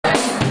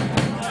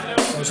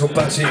It's called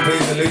Backstreet, Be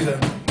the Loser.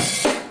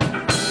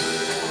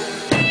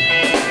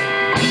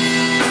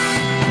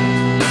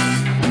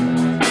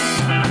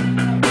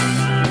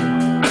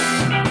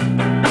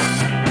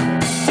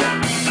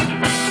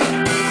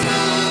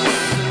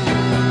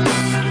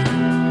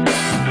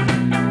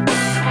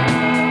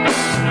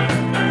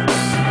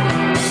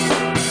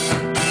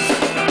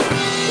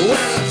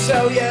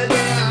 Tell you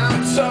that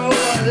I'm so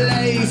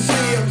lazy,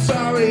 I'm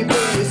sorry,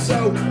 but it's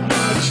so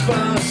much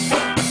fun.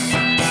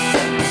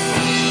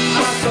 I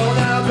don't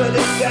know, but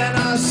then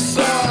I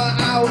saw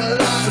I would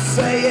like to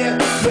say it,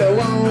 but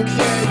won't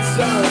get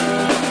done.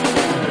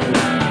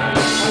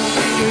 I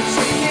see you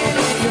cheating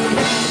on your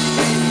mouth,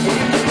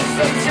 you're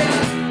such a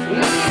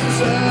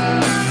loser.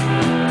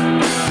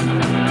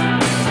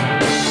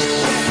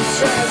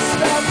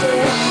 Stressed out for a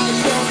while,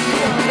 don't you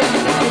know that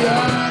you're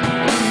a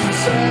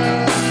loser?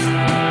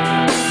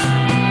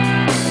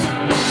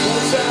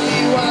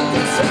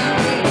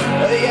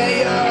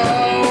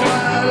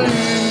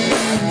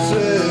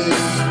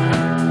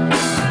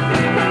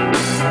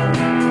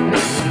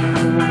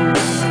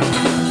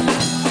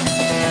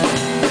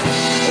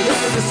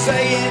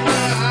 Saying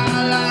that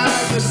I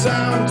like the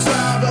sound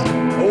of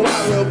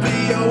what will be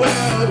or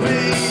will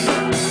be.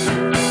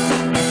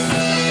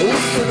 We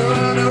can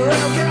run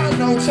around, got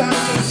no time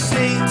to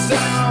sit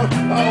down.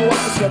 Oh,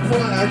 what's the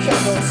point? I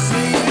cannot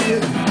see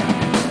it.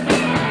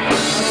 I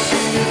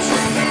see you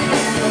dreaming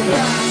in your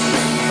glass.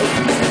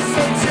 You're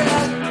such a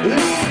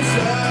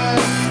loser.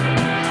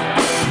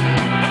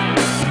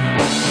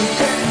 You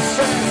get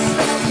stressed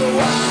out the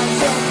while,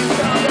 so you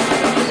can't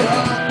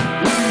run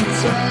a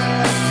loser.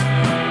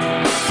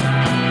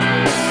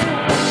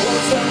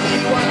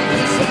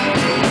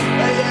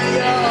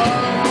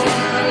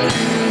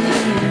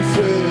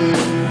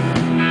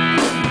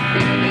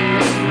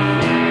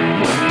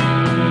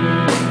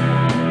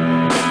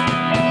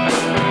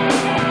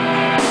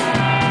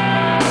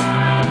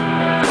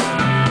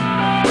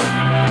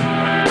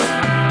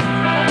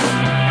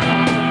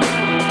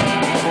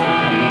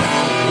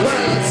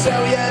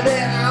 Tell you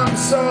that I'm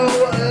so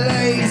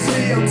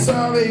lazy, I'm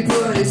sorry,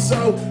 but it's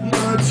so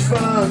much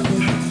fun.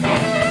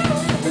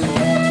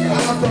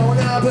 I've grown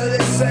up at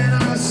this and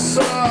I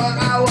saw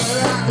I would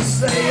like to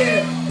say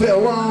it, but it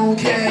won't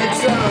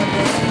get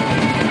done.